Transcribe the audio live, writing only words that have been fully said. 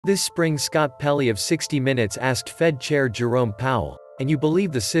This spring Scott Pelley of 60 Minutes asked Fed Chair Jerome Powell, "And you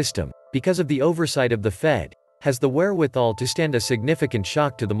believe the system, because of the oversight of the Fed, has the wherewithal to stand a significant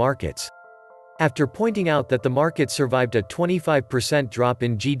shock to the markets?" After pointing out that the market survived a 25% drop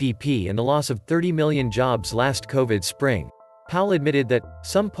in GDP and the loss of 30 million jobs last COVID spring, Powell admitted that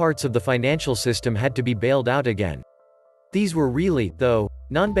some parts of the financial system had to be bailed out again. These were really, though,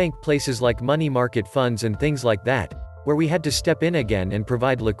 non-bank places like money market funds and things like that, where we had to step in again and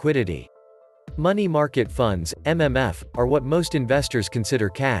provide liquidity. Money market funds, MMF, are what most investors consider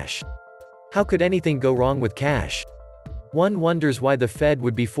cash. How could anything go wrong with cash? One wonders why the Fed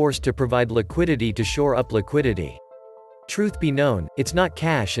would be forced to provide liquidity to shore up liquidity. Truth be known, it's not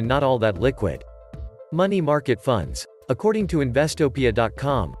cash and not all that liquid. Money market funds, according to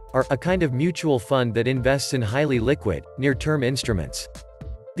Investopia.com, are a kind of mutual fund that invests in highly liquid, near-term instruments.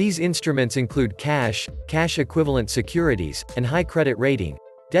 These instruments include cash, cash-equivalent securities, and high credit rating,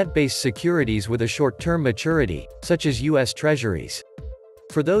 debt-based securities with a short-term maturity, such as U.S. Treasuries.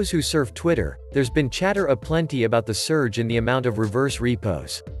 For those who surf Twitter, there's been chatter aplenty about the surge in the amount of reverse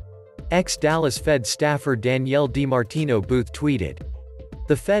repos. Ex-Dallas Fed staffer Danielle DiMartino Booth tweeted,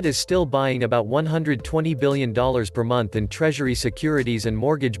 "The Fed is still buying about $120 billion per month in Treasury securities and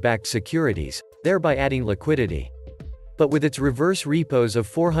mortgage-backed securities, thereby adding liquidity. But with its reverse repos of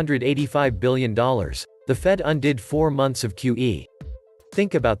 $485 billion, the Fed undid 4 months of QE.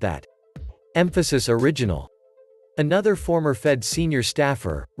 Think about that. Emphasis original." Another former Fed senior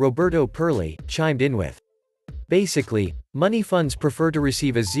staffer, Roberto Perli, chimed in with, "Basically, money funds prefer to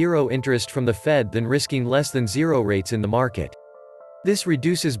receive a zero interest from the Fed than risking less than zero rates in the market. This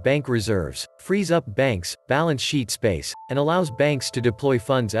reduces bank reserves, frees up banks' balance sheet space, and allows banks to deploy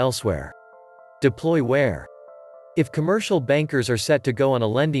funds elsewhere." Deploy where? If commercial bankers are set to go on a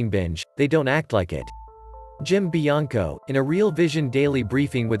lending binge, they don't act like it. Jim Bianco, in a Real Vision daily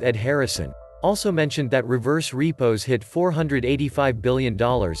briefing with Ed Harrison, also mentioned that reverse repos hit $485 billion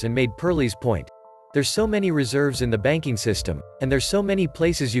and made Perli's point. There's so many reserves in the banking system, and there's so many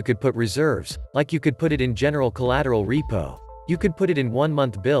places you could put reserves, like you could put it in general collateral repo. You could put it in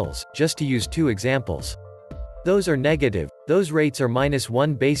 1-month bills, just to use 2 examples. Those are negative, those rates are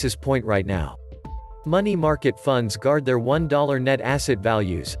 -1 basis point right now. Money market funds guard their $1 net asset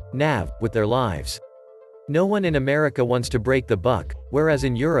values, NAV, with their lives. No one in America wants to break the buck, whereas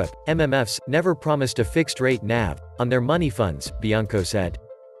in Europe, MMFs never promised a fixed-rate NAV on their money funds, Bianco said.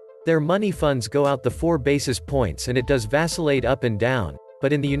 Their money funds go out the 4 basis points and it does vacillate up and down,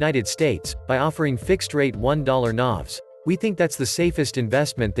 but in the United States, by offering fixed-rate $1 NAVs, we think that's the safest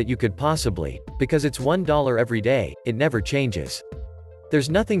investment that you could possibly, because it's $1 every day, it never changes. There's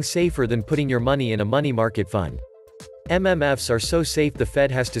nothing safer than putting your money in a money market fund. MMFs are so safe the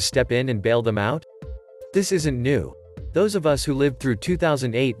Fed has to step in and bail them out? This isn't new. Those of us who lived through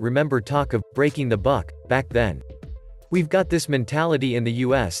 2008 remember talk of breaking the buck back then. We've got this mentality in the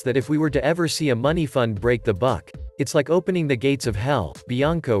US that if we were to ever see a money fund break the buck, it's like opening the gates of hell,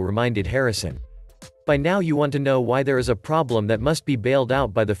 Bianco reminded Harrison. By now you want to know why there is a problem that must be bailed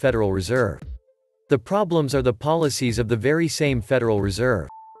out by the Federal Reserve. The problems are the policies of the very same Federal Reserve.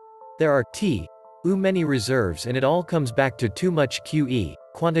 There are too many reserves and it all comes back to too much QE,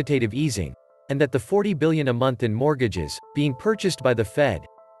 quantitative easing, and that the $40 billion a month in mortgages, being purchased by the Fed,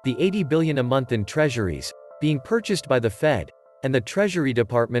 the $80 billion a month in treasuries, being purchased by the Fed, and the Treasury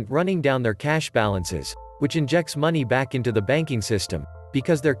Department running down their cash balances, which injects money back into the banking system,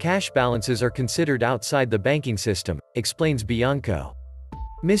 because their cash balances are considered outside the banking system, explains Bianco.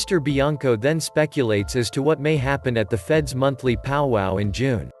 Mr. Bianco then speculates as to what may happen at the Fed's monthly powwow in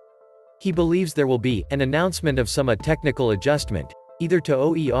June. He believes there will be an announcement of some technical adjustment, either to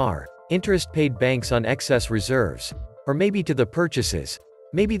OER, interest paid banks on excess reserves, or maybe to the purchases.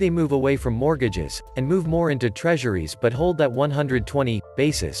 Maybe they move away from mortgages, and move more into treasuries but hold that 120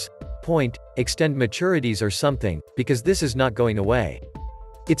 basis point, extend maturities or something, because this is not going away.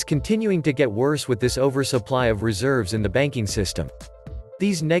 It's continuing to get worse with this oversupply of reserves in the banking system.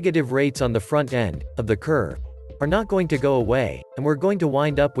 These negative rates on the front end of the curve are not going to go away, and we're going to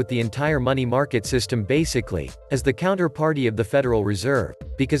wind up with the entire money market system basically as the counterparty of the Federal Reserve,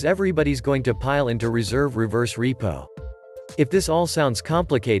 because everybody's going to pile into reserve reverse repo. If this all sounds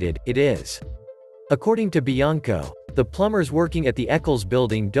complicated, it is. According to Bianco, the plumbers working at the Eccles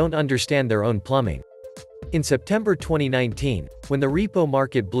building don't understand their own plumbing. In September 2019, when the repo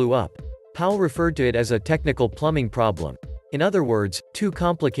market blew up, Powell referred to it as a technical plumbing problem. In other words, too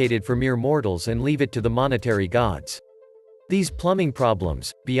complicated for mere mortals and leave it to the monetary gods. These plumbing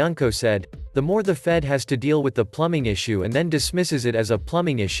problems, Bianco said, the more the Fed has to deal with the plumbing issue and then dismisses it as a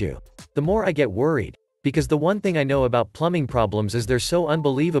plumbing issue, the more I get worried, Because the one thing I know about plumbing problems is they're so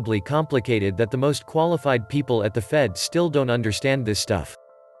unbelievably complicated that the most qualified people at the Fed still don't understand this stuff.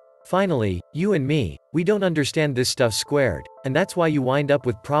 Finally, you and me, we don't understand this stuff squared, and that's why you wind up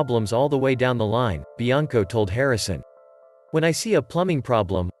with problems all the way down the line, Bianco told Harrison. When I see a plumbing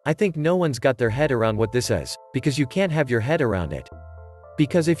problem, I think no one's got their head around what this is, because you can't have your head around it.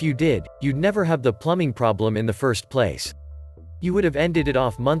 Because if you did, you'd never have the plumbing problem in the first place. You would have ended it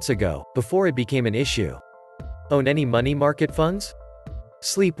off months ago, before it became an issue. Own any money market funds?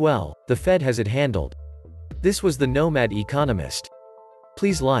 Sleep well, the Fed has it handled. This was the Nomad Economist.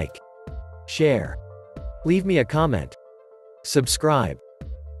 Please like, share, leave me a comment, subscribe.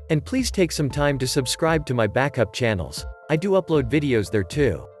 And please take some time to subscribe to my backup channels. I do upload videos there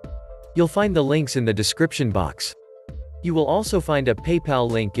too. You'll find the links in the description box. You will also find a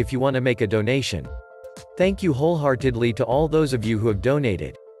PayPal link if you want to make a donation. Thank you wholeheartedly to all those of you who have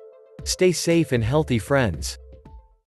donated. Stay safe and healthy, friends.